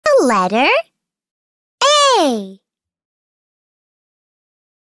the letter A.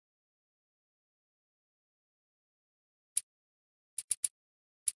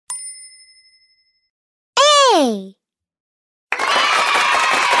 A.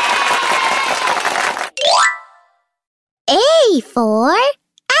 A for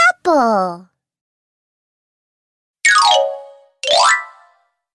apple.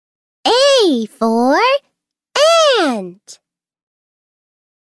 A for ant.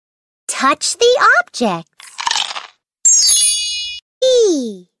 Touch the objects.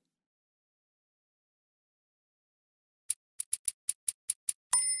 B.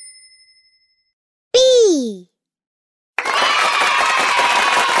 B.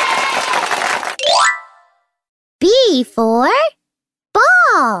 B for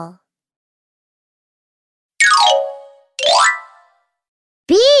ball.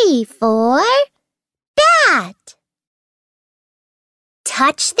 B for bat.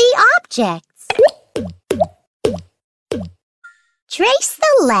 Touch the objects. Trace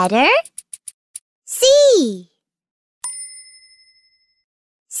the letter C.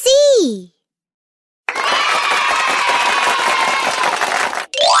 C.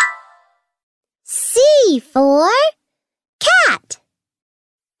 C for cat.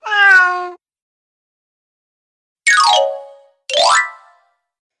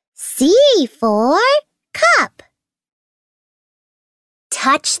 C for cup.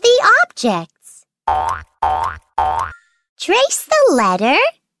 Touch the objects. Trace the letter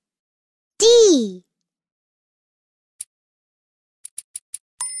D.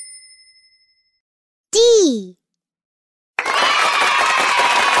 D.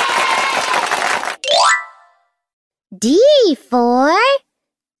 D for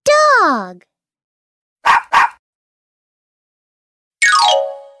dog.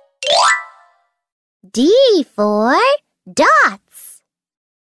 D for dots.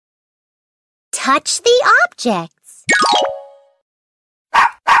 Touch the objects.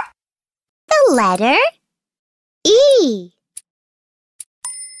 The letter E.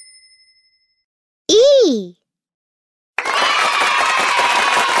 E.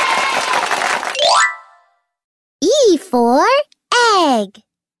 E for egg.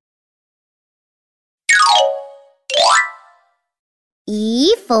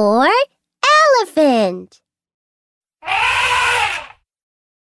 E for elephant.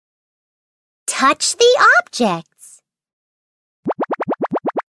 Touch the objects.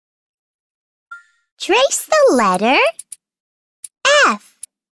 Trace the letter F.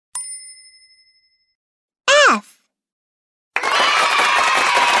 F.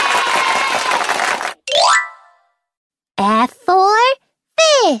 F for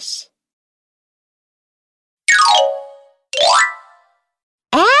fish.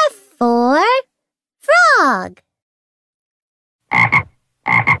 F for frog.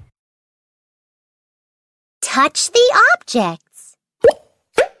 Touch the objects.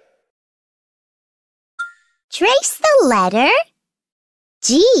 Trace the letter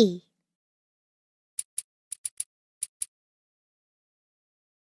G.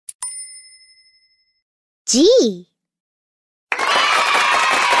 G.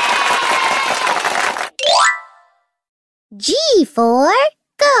 G for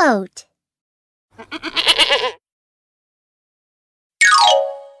goat.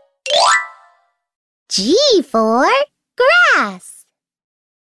 G for grass.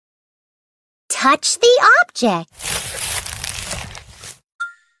 Touch the object.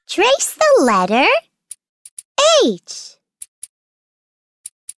 Trace the letter H.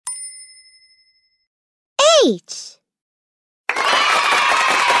 H.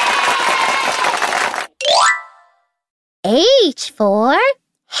 H for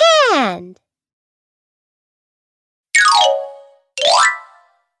hand.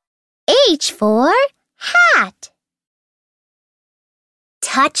 H for hat.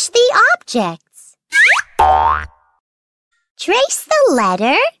 Touch the objects. Trace the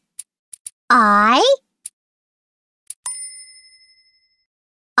letter I.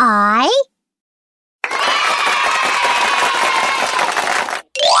 I.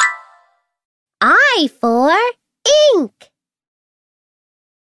 I for ink.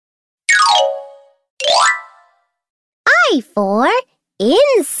 I for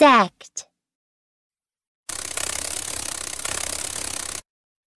insect.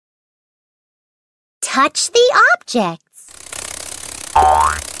 Touch the objects.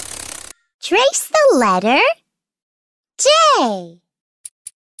 Trace the letter J.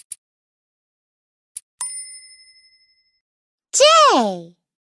 J.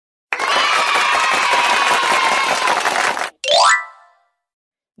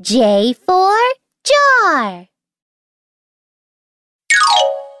 J for jar.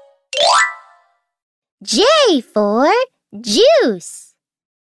 J for juice.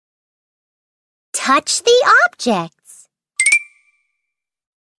 Touch the objects.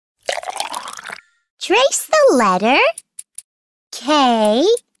 Trace the letter K,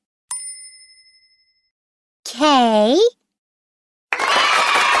 K,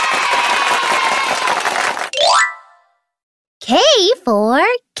 K for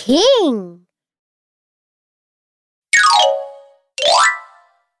king.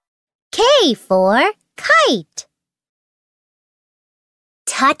 K for kite.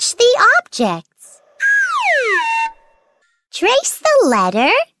 Touch the objects. Trace the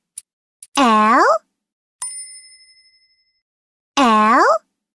letter L, L,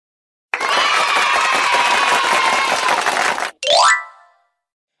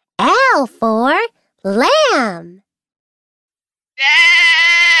 L for lamb.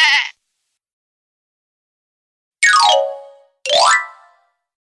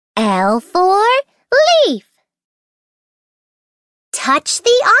 L for leaf. Touch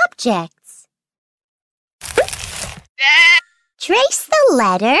the objects. Trace the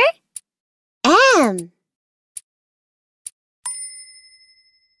letter M,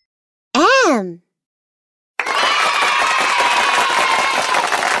 M.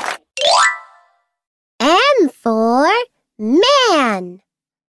 M for man.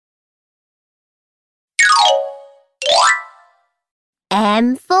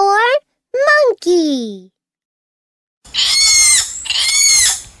 M for monkey.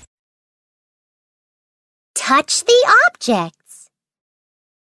 Touch the objects.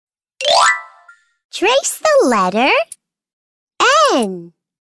 Trace the letter N,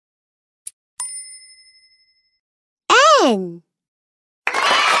 N.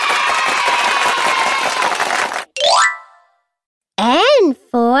 N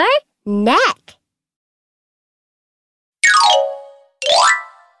for neck.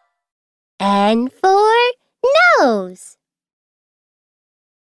 N for nose.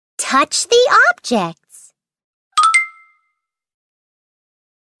 Touch the objects.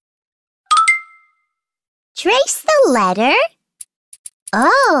 Trace the letter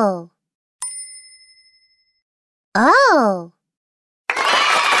O, O.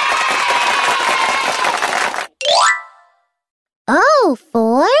 O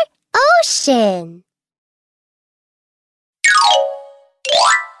for ocean.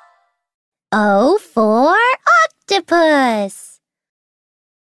 O for octopus.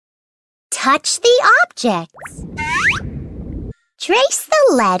 Touch the objects. Trace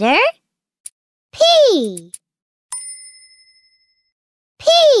the letter P,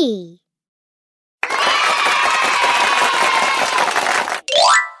 P.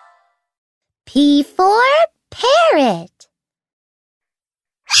 P for parrot.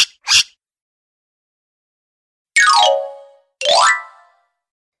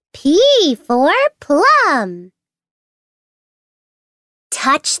 P for plum.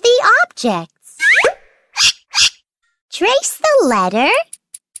 Touch the objects. Trace the letter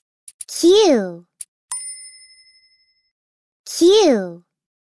Q, Q.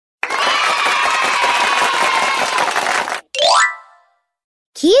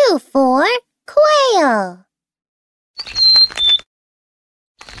 Q for quail.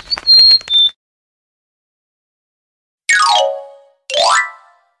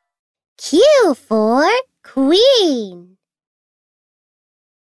 Q for queen.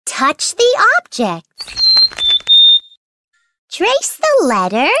 Touch the objects. Trace the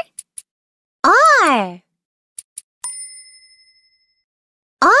letter R,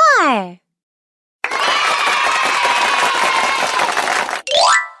 R.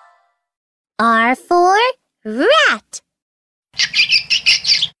 R for rat.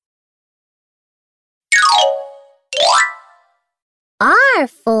 R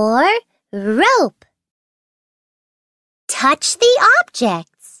for rope. Touch the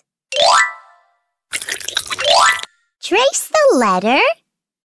objects. Trace the letter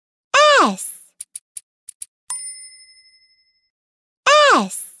S,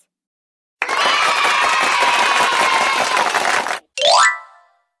 S.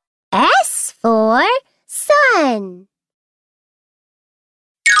 S for sun.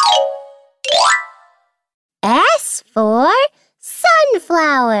 S for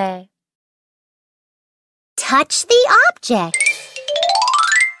sunflower. Touch the object.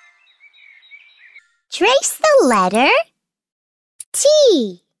 Trace the letter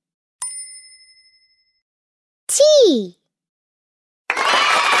T, T.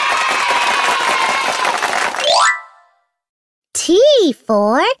 T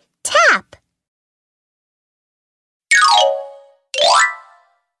for tap.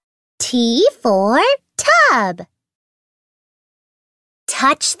 T for tub.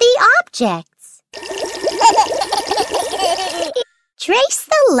 Touch the objects. Trace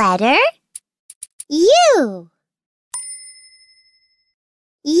the letter U.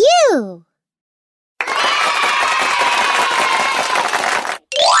 U.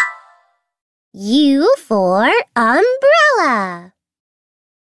 U for umbrella.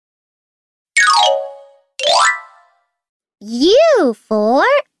 U for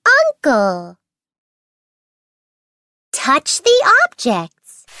uncle. Touch the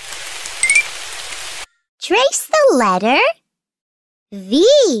objects. Trace the letter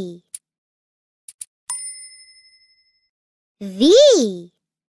V. V.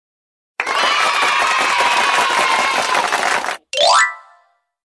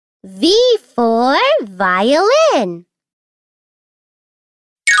 V for violin.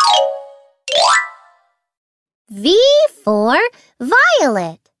 V for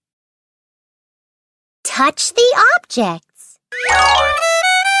violet. Touch the objects.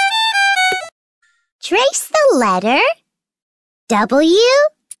 Trace the letter W.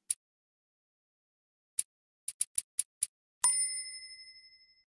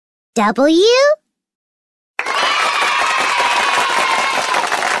 W.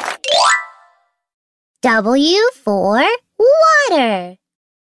 W for water.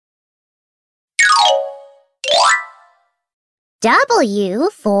 W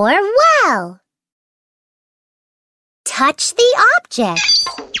for well. Touch the objects.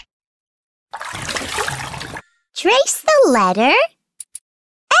 Trace the letter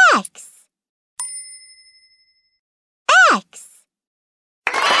X. X.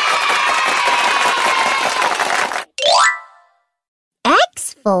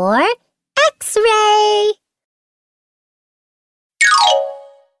 X for X-ray.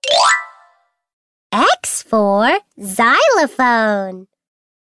 X for xylophone.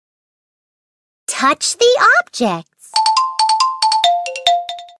 Touch the objects.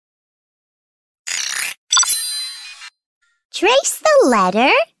 Trace the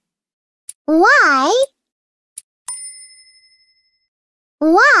letter Y.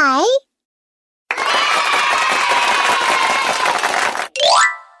 Y.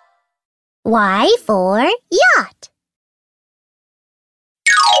 Y for yacht.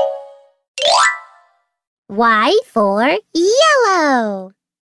 Y for yellow.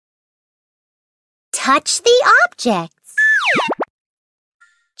 Touch the objects.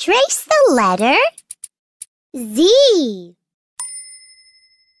 Trace the letter Z.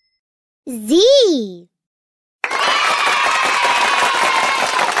 Z.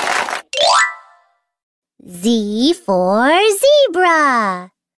 Z for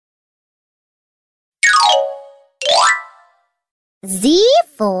zebra. Z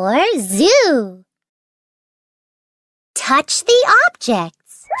for zoo. Touch the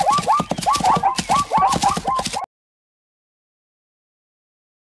objects.